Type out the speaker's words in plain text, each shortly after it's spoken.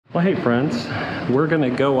Well, hey friends, we're gonna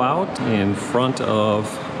go out in front of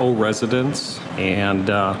O Residence and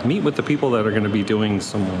meet with the people that are gonna be doing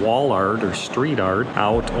some wall art or street art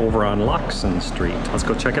out over on Lacson Street. Let's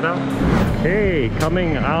go check it out. Hey,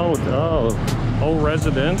 coming out of O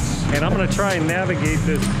Residence, and I'm gonna try and navigate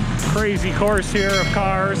this crazy course here of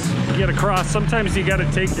cars to get across. Sometimes you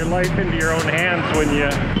gotta take your life into your own hands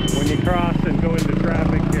when you cross and go into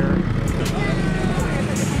traffic here.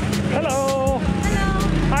 Hello.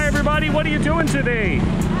 Hi everybody, what are you doing today?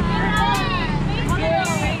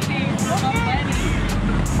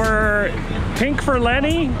 For Pink for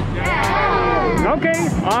Leni? Yeah. Okay,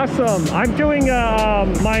 awesome. I'm doing,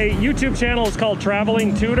 my YouTube channel is called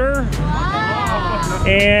Traveling Tutor. Wow.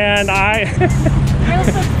 And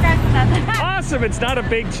awesome, it's not a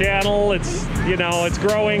big channel, it's, you know, it's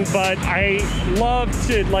growing, but I love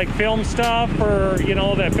to like film stuff or, you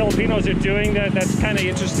know, that Filipinos are doing that's kind of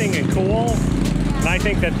interesting and cool. And I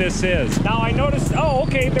think that this is. Now I noticed, oh,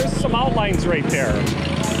 okay, there's some outlines right there.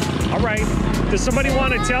 All right, does somebody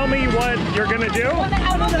want to tell me what you're gonna do?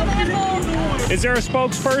 Is there a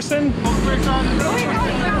spokesperson?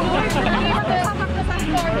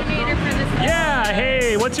 Yeah,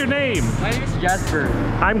 hey, what's your name? My name is Jasper.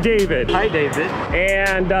 I'm David. Hi, David.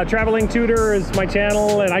 And Traveling Tutor is my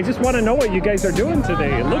channel, and I just want to know what you guys are doing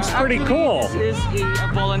today. It looks pretty cool. This is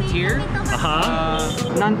a volunteer,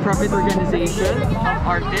 non-profit organization of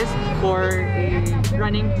artists for a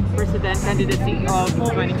running president candidacy of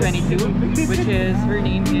 2022, which is, her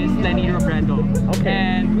name is Leni Robredo. Okay.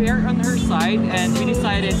 And we are on her side, and we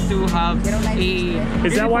decided to have a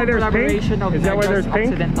collaboration of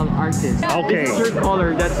Occidental artists. Okay. This is her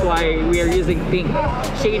color, that's why we are using pink,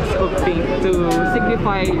 shades of pink, to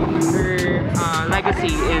signify her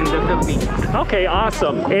legacy in the Philippines. Okay,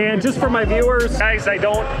 awesome. And just for my viewers, guys, I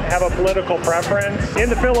don't have a political preference. In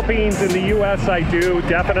the Philippines, in the US, I do,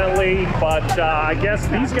 definitely. But I guess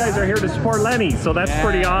these guys are here to support Leni, so that's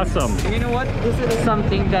pretty awesome. You know what? This is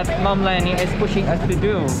something that Mom Leni is pushing us to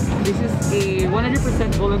do. This is a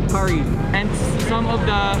 100% voluntary, and some of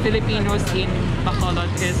the Filipinos in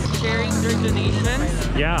Bacolod is sharing their donations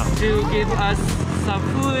to give us some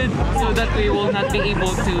food so that we will not be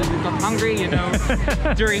able to become hungry, you know,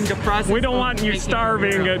 during the process. We don't want you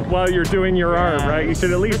starving while you're doing your art, right? You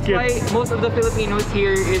should at least That's why most of the Filipinos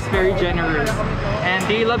here is very generous, and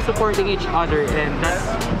they love supporting each other, and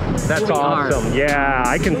that's awesome. Yeah,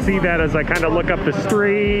 I can see that as I kind of look up the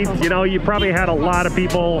street. You know, you probably had a lot of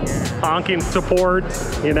people honking support,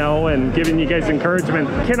 you know, and giving you guys encouragement.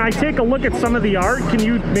 Can I take a look at some of the art? Can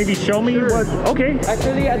you maybe show me what? Okay.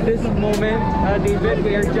 Actually, at this moment, David,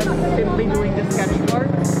 we are just simply doing the sketch art.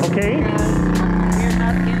 Okay. We're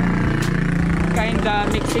not kinda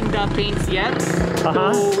mixing the paints yet.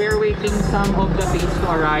 So we're waiting some of the paints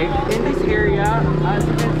to arrive. In this area, as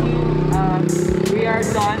you can see, we are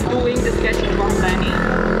done doing the sketch from Leni.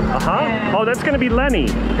 Oh, that's going to be Leni.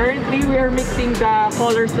 Currently, we are mixing the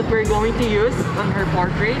colors that we're going to use on her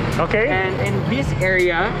portrait. Okay. And in this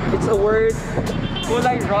area, it's a word,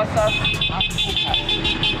 kulay rosas.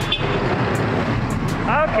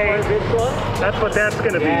 Okay. That's what that's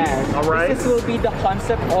going to be. All right. This will be the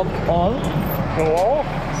concept of all. Cool.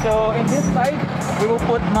 So in this side, we will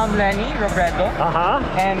put Mom Leni Robredo.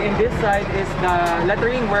 And in this side is the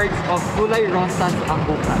lettering words of kulay rosas ang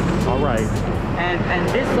bukas. All right. And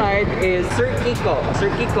this side is Sir Kiko. Sir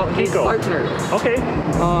Kiko, his partner. Okay.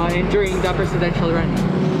 During the presidential run.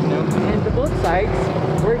 And to both sides,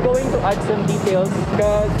 we're going to add some details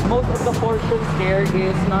because most of the portions there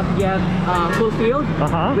is not yet fulfilled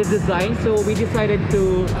with design. So we decided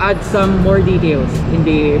to add some more details in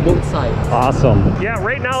the both sides. Awesome. Yeah,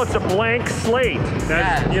 right now it's a blank slate.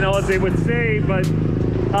 That's, you know, as they would say, but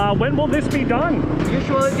when will this be done?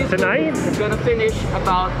 Usually this tonight? Is gonna finish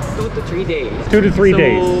about 2 to 3 days. 2 to 3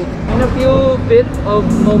 days. In a few bit of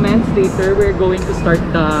moments later, we're going to start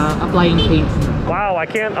applying paints. Wow,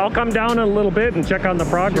 I'll come down in a little bit and check on the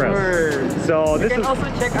progress. Sure. So you can also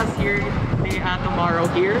check us here tomorrow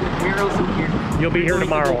here. We're also here. You'll be here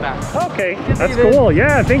tomorrow. Okay, that's cool.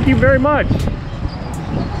 Yeah, thank you very much.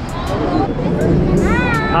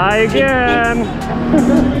 Hi again.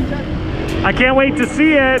 I can't wait to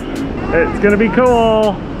see it. It's gonna be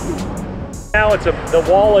cool. Now the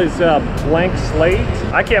wall is a blank slate.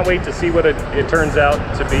 I can't wait to see what it turns out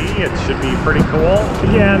to be. It should be pretty cool.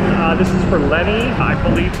 Again, this is for Leni, I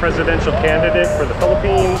believe presidential candidate for the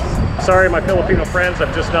Philippines. Sorry, my Filipino friends,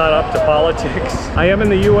 I'm just not up to politics. I am in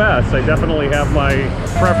the US. I definitely have my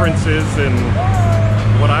preferences and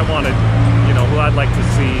what I wanted, you know, who I'd like to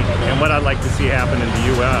see and what I'd like to see happen in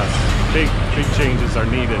the US. Big changes are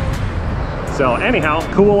needed. So anyhow,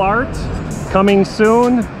 cool art coming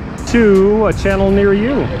soon. to a channel near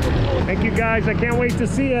you. Thank you guys, I can't wait to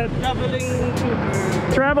see it.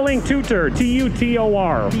 Traveling tutor,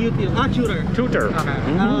 T-U-T-O-R. Tutor. Tutor.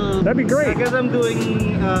 Okay. That'd be great. Because I'm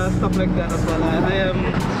doing stuff like that as well. I am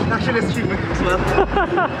actually a streamer as well.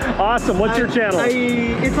 Awesome. What's your channel?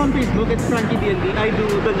 It's on Facebook. It's Frankie D&D. I do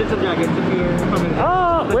Dungeons and Dragons if you're familiar.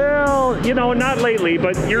 Oh, well, you know, not lately,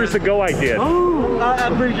 but years ago I did. Oh,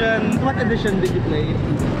 version. What edition did you play?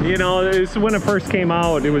 You know, it's when it first came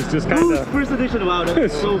out, it was just kind of... First edition, wow.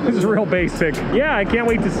 That's so It was real basic. Yeah, I can't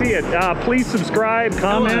wait to see it. Please subscribe,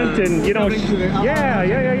 comment, and, you know...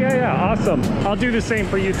 Yeah. Awesome. I'll do the same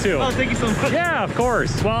for you, too. Oh, thank you so much. Yeah, of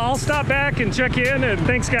course. Well, I'll stop back and check in, and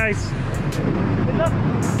thanks, guys. Good luck.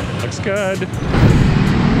 Looks good.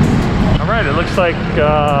 All right, it looks like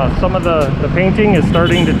some of the painting is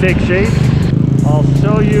starting to take shape. I'll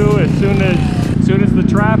show you as soon as the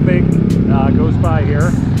traffic goes by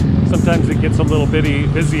here. Sometimes it gets a little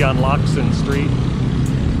busy on Lacson Street.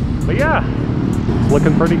 But yeah, it's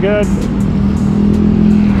looking pretty good.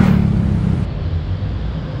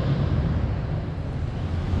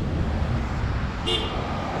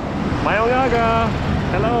 Mayong aga!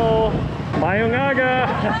 Hello! Mayong aga!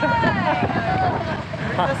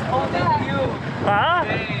 Just only few. Huh?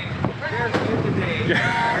 There's few today.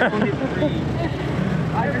 Only 3.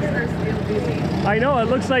 I know, it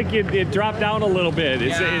looks like it dropped down a little bit.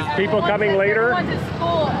 Is people coming later? Everyone to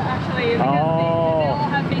school, actually, because they all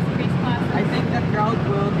have face-to-face classes. I think that crowd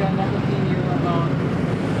will gonna continue about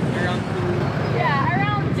around 2. Yeah,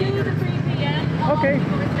 around 2 to 3 p.m. Okay.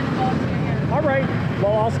 People is gonna go here. All right.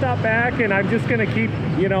 Well, I'll stop back and I'm just going to keep,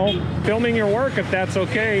 you know, filming your work if that's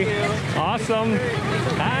okay. Awesome.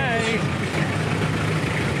 Hi.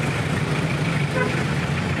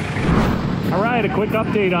 All right, a quick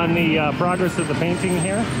update on the progress of the painting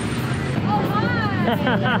here. Oh, hi.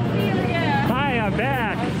 Nice to see you again. Hi, I'm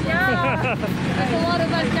back. Yeah. There's a lot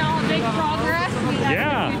of us now make progress. We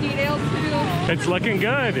have a few details too. It's looking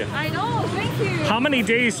good. I know, thank you. How many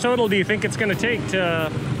days total do you think it's going to take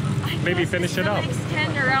to maybe finish it up?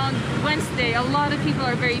 Extend around Wednesday. A lot of people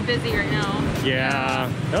are very busy right now. Yeah.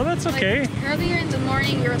 No, that's okay. Like, earlier in the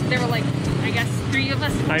morning, there were like, I guess 3 of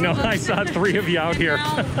us. I know, I saw 3 of you out here.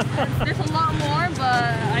 Now, there's a lot more,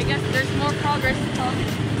 but I guess there's more progress to come.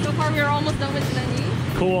 So far, we're almost done with Leni.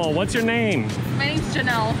 Cool. What's your name? My name's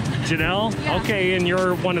Janelle. Janelle? Yeah. Okay, and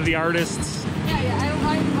you're one of the artists? Yeah.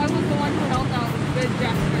 I was the one who helped out with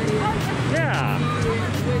Jack's earlier. Yeah.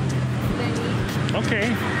 With Leni. Okay.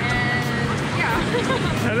 And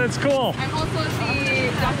yeah. That's cool. I'm also the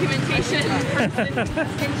documentation person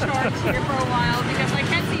in charge here for a while because I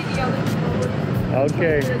can't see the other people.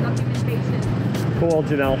 Okay. The documentation. Cool,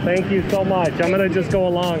 Janelle. Thank you so much. I'm going to just go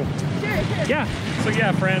along. Sure. Yeah. So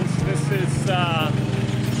yeah, friends, this is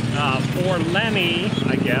for Leni,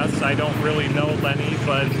 I guess. I don't really know Leni,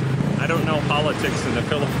 but I don't know politics in the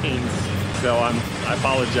Philippines. So I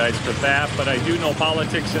apologize for that, but I do know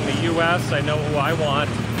politics in the US. I know who I want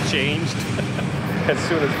changed as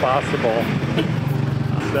soon as possible.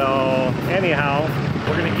 So anyhow,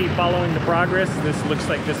 we're gonna keep following the progress. This looks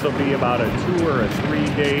like this will be about a 2 or a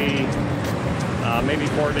 3-day, maybe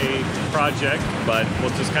 4-day project, but we'll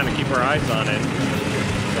just kind of keep our eyes on it.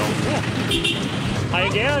 So yeah. Hi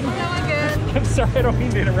again. Hello again. I'm sorry, I don't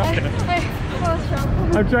mean to interrupt you.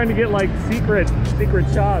 I'm trying to get like secret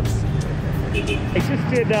shots. I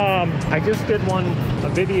just did a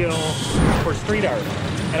video for street art,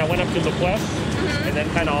 and I went up to the West and then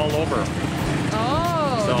kind of all over.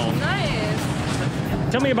 Oh, So,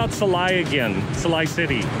 nice. Tell me about Salai again, Salai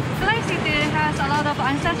City. Salai City has a lot of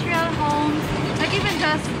ancestral homes, like even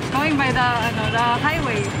just going by the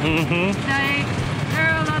highway. Like there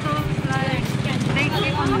are a lot of they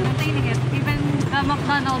keep on maintaining it. Even the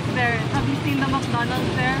McDonald's there. Have you seen the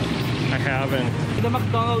McDonald's there? I haven't. The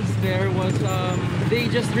McDonald's there was they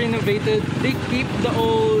just renovated. They keep the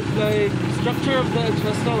old like structure of the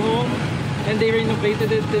ancestral home, and they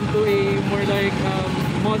renovated it into a more like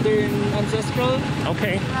modern ancestral.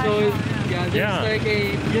 Okay. So yeah, there's like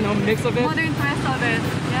a mix of it. Modern twist of it.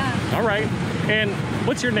 Yeah. All right. And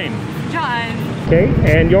what's your name? John. Okay.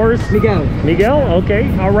 And yours? Miguel. Miguel?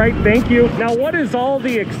 Okay. All right. Thank you. Now, what is all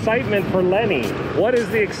the excitement for Leni? What is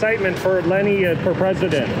the excitement for Leni for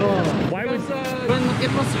president? Why would... When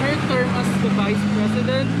it was her term as the vice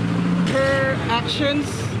president, her actions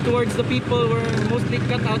towards the people were mostly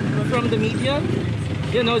cut out from the media,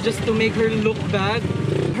 you know, just to make her look bad.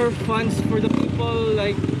 Her funds for the people,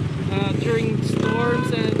 like during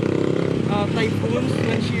storms and typhoons,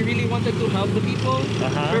 when she really wanted to help the people,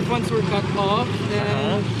 her funds were cut off.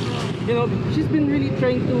 And you know, she's been really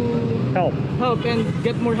trying to help and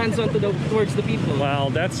get more hands-on towards the people. Well,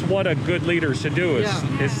 that's what a good leader should do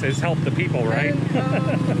is help the people, right?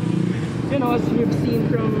 And, you know, as we've seen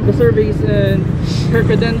from the surveys and her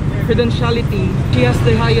credentiality, she has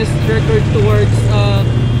the highest record towards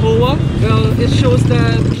COA. Well, it shows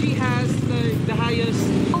that she has the highest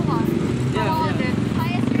COA.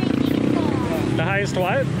 Highest rating in COA. The highest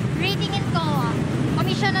what? Rating in COA.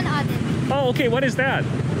 Commission on Audit. Oh, okay. What is that?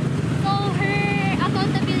 So her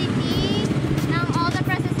accountability ng all the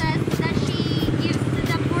processes that she gives to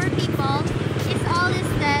the poor people is all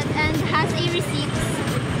listed and has a receipts.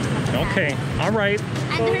 Okay. All right.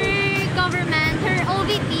 And her government, her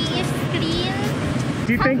OVP is clean.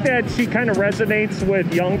 Do you think that she kind of resonates with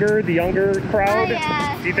the younger crowd?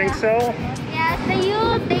 Yes. Do you think so? Yes, the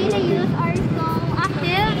youth are so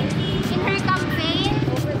active in her campaign.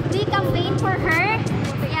 We campaign for her.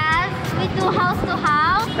 Yes, we do house to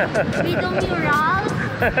house. We do murals.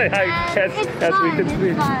 As we can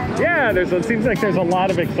see. Yeah, it seems like there's a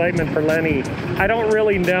lot of excitement for Leni. I don't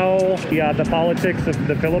really know the politics of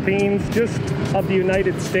the Philippines, just of the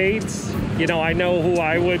United States. You know, I know who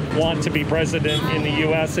I would want to be president in the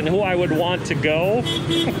U.S. and who I would want to go.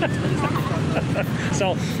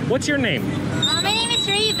 So, what's your name? My name is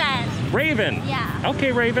Raven. Raven? Yeah.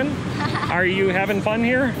 Okay, Raven. Are you having fun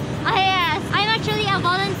here? Yes. I'm actually a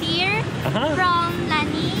volunteer from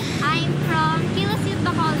Leni. I'm from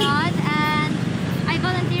Bacolod, and I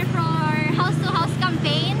volunteer for house-to-house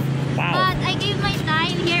campaign. Wow. But I give my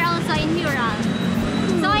time here also in Mural.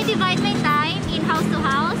 So I divide my time in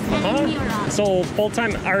house-to-house and in Mural. So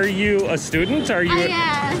full-time, are you a student? Are you?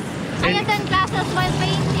 Yes. I attend classes while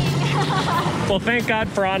painting. Well, thank God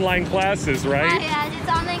for online classes, right? Yes, it's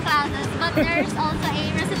online classes, but there's also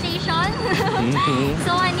a recitation.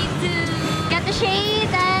 So I need to get the shade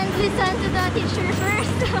and listen to the teacher first.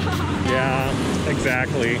 Yeah,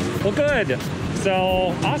 exactly. Well, good.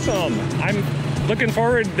 So awesome. I'm looking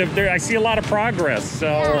forward to, I see a lot of progress. So,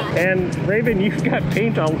 and Raven, you've got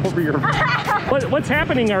paint all over your. What's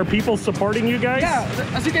happening? Are people supporting you guys? Yeah,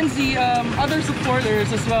 as you can see, other supporters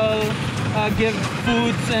as well give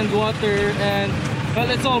foods and water, and well,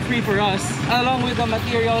 it's all free for us, along with the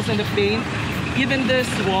materials and the paint. Even this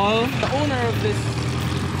wall, the owner of this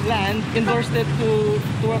land endorsed it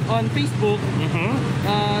on Facebook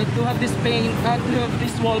to have this to have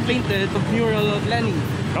this wall painted, the mural of Leni.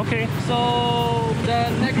 Okay. So the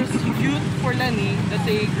Negrense Youth for Leni, that's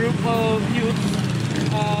a group of youths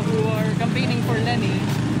who are campaigning for Leni,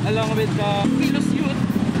 along with the Kilos Youth.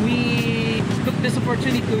 We took this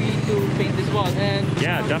opportunity to paint this wall, and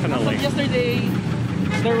yeah, definitely. Yesterday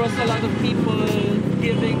there was a lot of people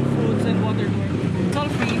giving foods and water to her. It's all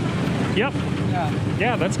free. Yep.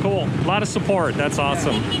 Yeah, that's cool. A lot of support. That's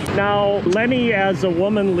awesome. Now, Leni, as a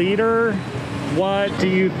woman leader, what do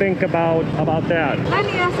you think about that?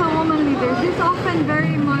 Leni as a woman leader, she's often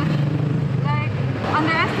very much like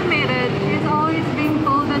underestimated. She's always being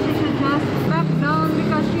told that she should just step down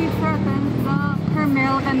because she threatens her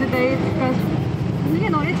male candidates, because you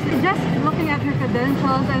know, it's just looking at her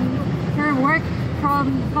credentials and her work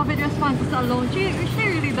from COVID responses alone, she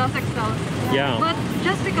really does excel. Yeah. But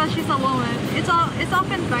just because she's a woman, it's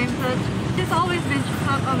oftentimes that she's always been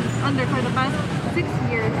under for the past 6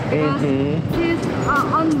 years, because she's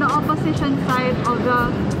on the opposition side of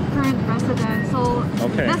the current president. So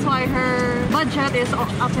that's why her budget is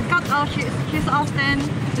often cut out. She's often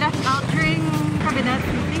left out during cabinet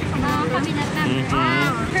meetings.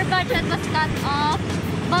 Her budget was cut off.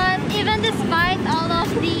 But even despite all of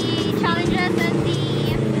the challenges and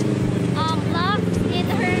the blocks in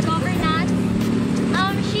her governance,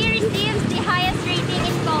 she receives the highest rating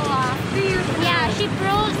in COA. Yeah, she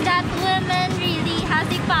proves that women really has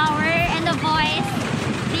the power and the voice.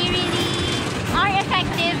 They really are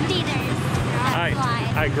effective leaders. That's why.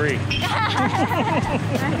 I agree. I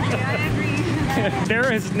agree. There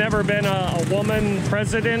has never been a woman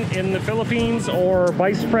president in the Philippines or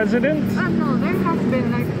vice president? No, there has been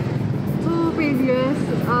like 2 previous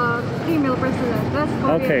female presidents. That's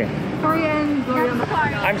Korean Gloria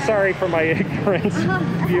Macapagal. I'm sorry for my ignorance,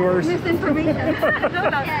 viewers. Misinformation.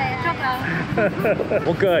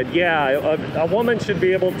 Well, good. Yeah, a woman should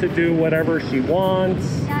be able to do whatever she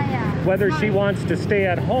wants. Whether she wants to stay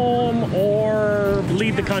at home or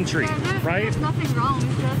lead the country, right? There's nothing wrong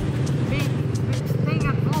with just staying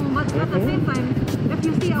at home, but at the same time, if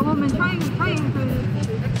you see a woman trying to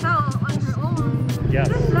excel on her own,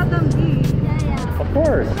 just let them be. Of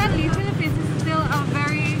course. Sadly, Philippines is still a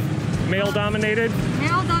very male-dominated,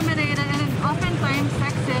 and oftentimes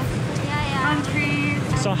sexist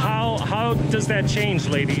countries. So how does that change,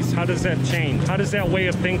 ladies? How does that change? How does that way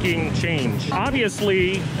of thinking change?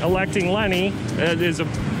 Obviously, electing Leni is a,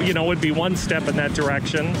 you know, would be one step in that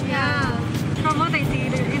direction. Yeah, from what I see,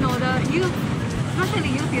 you know, the youth, especially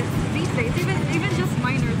youth these days, even just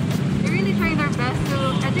minors, they're really trying their best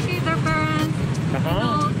to educate their parents. You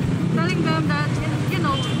know, telling them that, you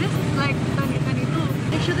know, this is like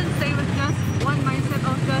 2022. They shouldn't stay with just one mindset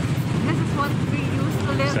of just this is what we used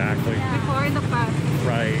to live before in the past.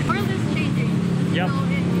 Right. The world is changing. Yep. You know,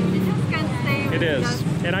 it just can't stay with It is. just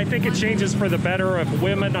And I think it changes for the better if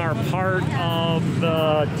women are part of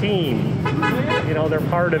the team. You know, they're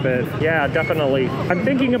part of it. Yeah, definitely. I'm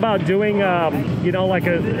thinking about doing, you know, like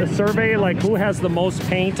a survey, like who has the most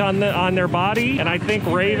paint on their body, and I think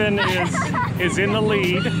Raven is in the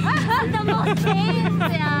lead. The most paint,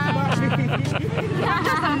 yeah.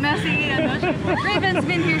 just so messy. Raven's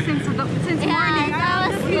been here since morning. I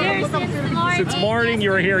was here since morning. Since morning,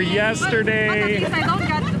 you were here But at yesterday. least I don't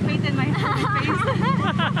get the paint in my face.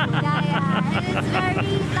 Yeah. It's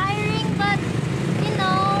very tiring, but you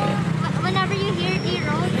know, whenever you hear the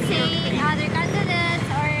road say other candidates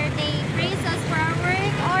or they praise us for our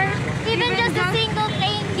work, or even just a single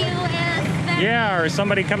thank you is very... Yeah, or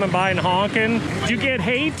somebody coming by and honking. Do you get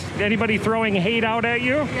hate? Anybody throwing hate out at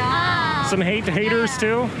you? Yeah. Some haters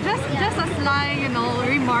too? Just a sly, you know,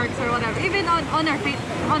 remarks or whatever. Even on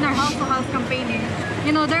our house-to-house campaigning,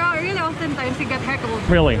 you know, there are really often times we get heckled.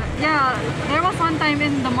 Really? Yeah, there was one time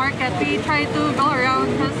in the market we tried to go around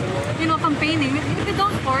just, you know, campaigning. We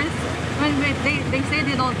don't force when they say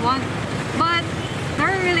they don't want, but there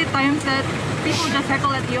are really times that people just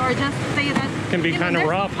heckle at you or just say that Can be you know, kind of there's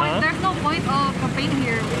rough, no point, huh? There's no point of campaigning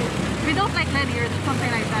here. We don't like Leni or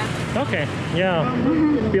something like that. Okay, yeah.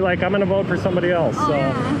 Be like, I'm gonna vote for somebody else. Oh, So,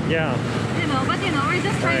 yeah. yeah, You know, but you know, we're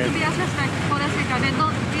just trying to be as respectful as we can and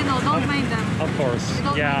don't mind them. of course.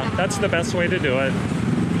 Don't Yeah, mind them that's at the all. best way to do it.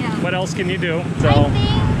 Yeah. What else can you do? I So, think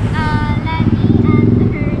Leni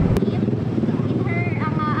and her team, in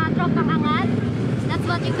her tropang angat, that's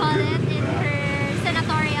what you call it in her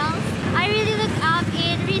senatorials. I really look up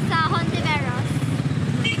in Risa Hontiveros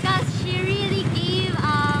because she really gave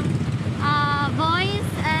voice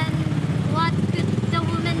and what could the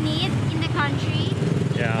woman need in the country.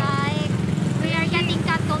 yeah. Like, we are getting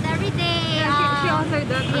catcalled every day. Yeah, she authored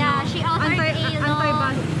that. Yeah, she authored a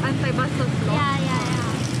law. Anti-bastos law.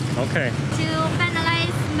 Yeah. Okay. To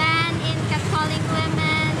penalize men in catcalling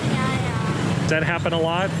women. Yeah. Does that happen a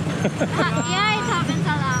lot? Yeah, it happens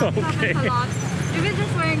a lot. Okay. Happens a lot. Even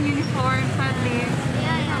just wearing uniform, sadly.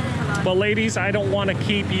 Yeah. Well, ladies, I don't want to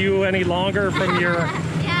keep you any longer from your,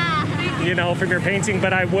 Yeah. you know, from your painting,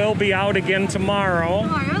 but I will be out again tomorrow.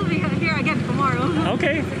 Tomorrow, we'll be here again tomorrow.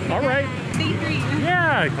 Okay, all right. Day 3.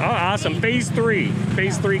 Yeah, oh, awesome. Phase 3.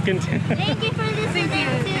 Phase 3 continues. Thank you for listening to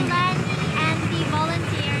Leni and the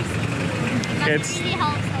volunteers. Because It's- it really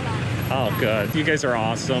helps a lot. Oh, good. You guys are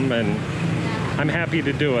awesome, and I'm happy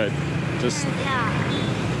to do it. Just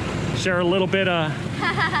Yeah. share a little bit of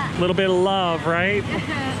love, right?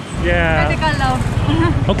 Yeah. Medical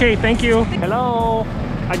love. Okay, thank you. Hello.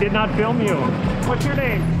 I did not film you. What's your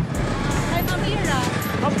name? I'm Amira.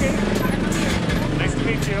 Okay. Nice to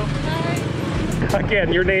meet you.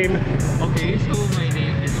 Again, your name? Okay, so my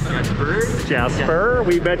name is Jasper. Jasper.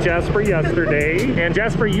 We met Jasper yesterday. And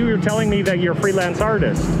Jasper, you were telling me that you're a freelance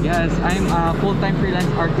artist. Yes, I'm a full-time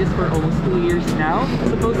freelance artist for almost 2 years now.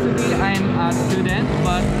 Supposed to be I'm a student,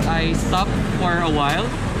 but I stopped for a while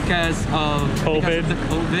because of COVID. the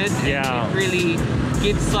COVID. And Yeah. it really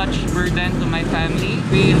gives such burden to my family.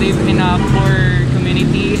 We live in a poor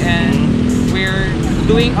community and we're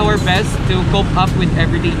doing our best to cope up with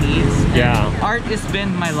everyday needs. And Yeah. art has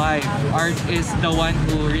been my life. Art is the one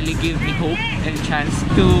who really gives me hope and chance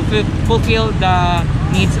to fulfill the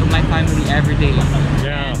needs of my family every day.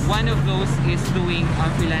 Yeah. And one of those is doing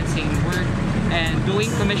freelancing work and doing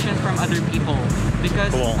commissions from other people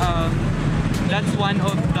because Cool. that's one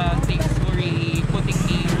of the things who really putting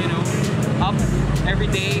me, you know, up every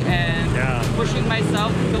day and Yeah. pushing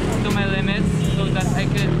myself to my limits so that I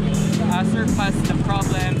could surpass the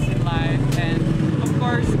problems in life. And of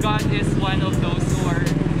course, God is one of those who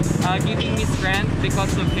are giving me strength.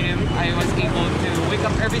 Because of Him, I was able to wake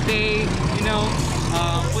up every day, you know,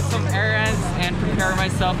 put some errands and prepare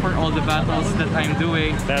myself for all the battles that I'm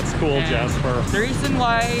doing. That's cool, And Jasper. the reason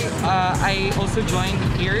why I also joined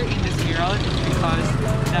here in this mural is because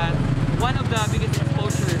that one of the biggest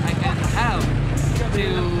exposure I can have to,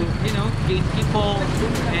 you know, gain people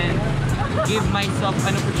and give myself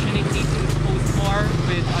an opportunity to expose more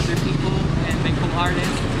with other people and my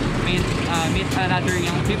co-artists, meet other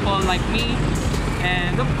young people like me,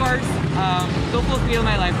 and of course, to fulfill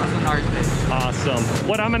my life as an artist. Awesome.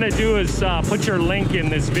 What I'm gonna do is put your link in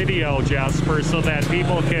this video, Jasper, so that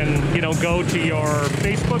people can, you know, go to your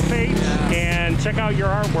Facebook page and check out your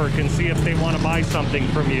artwork and see if they want to buy something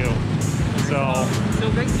from you. So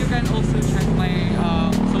guys, you can also check my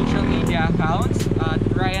social media accounts at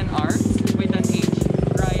Ryan Arts with an H,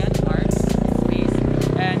 Ryan Arts space,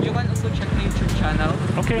 and you can also check my YouTube channel.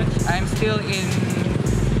 Okay. Which I'm still in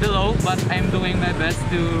below, but I'm doing my best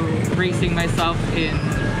to raising myself in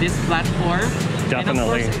this platform.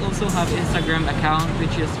 Definitely. And of course, I also have Instagram account,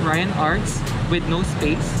 which is Ryan Arts with no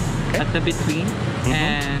space at the between,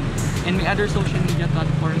 and in my other social media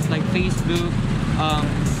platforms like Facebook,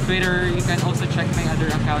 Twitter. You can also check my other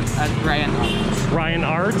accounts at Ryan Arts. Ryan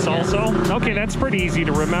Arts also? Okay, that's pretty easy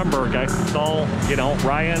to remember, guys. It's all, you know,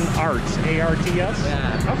 Ryan Arts, A-R-T-S?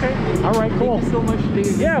 Yeah. Okay, all right, cool. Thank you so much,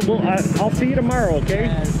 Dave. Yeah, well, I'll see you tomorrow, okay?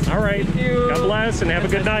 Yes. All right. Thank you. God bless and have a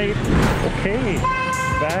good night. Okay,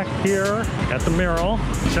 back here at the mural,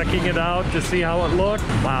 checking it out to see how it looks.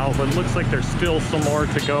 Wow, but it looks like there's still some more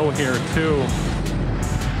to go here, too.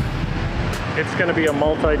 It's gonna be a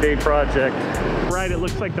multi-day project. Right, it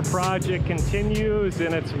looks like the project continues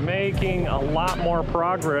and it's making a lot more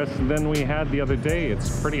progress than we had the other day.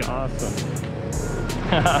 It's pretty awesome.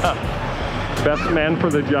 Best man for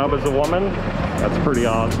the job as a woman? That's pretty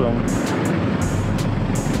awesome.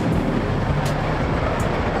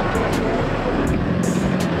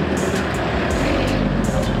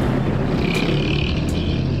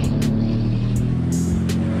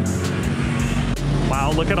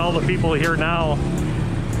 Wow, look at all the people here now.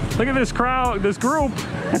 Look at this crowd, this group.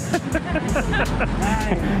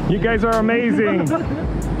 You guys are amazing.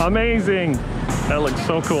 Amazing. That looks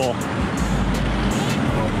so cool.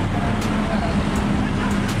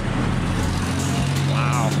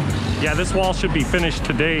 Wow. Yeah, this wall should be finished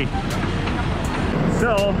today.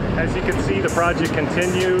 So, as you can see, the project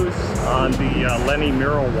continues on the Leni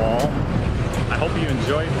mural wall. I hope you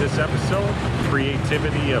enjoyed this episode.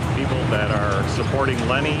 Creativity of people that are supporting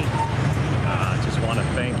Leni. Just want to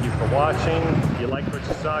thank you for watching. If you liked what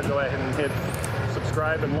you saw, go ahead and hit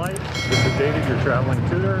subscribe and like. This is David, your traveling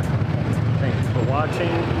tutor. Thank you for watching.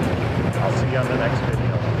 I'll see you on the next video.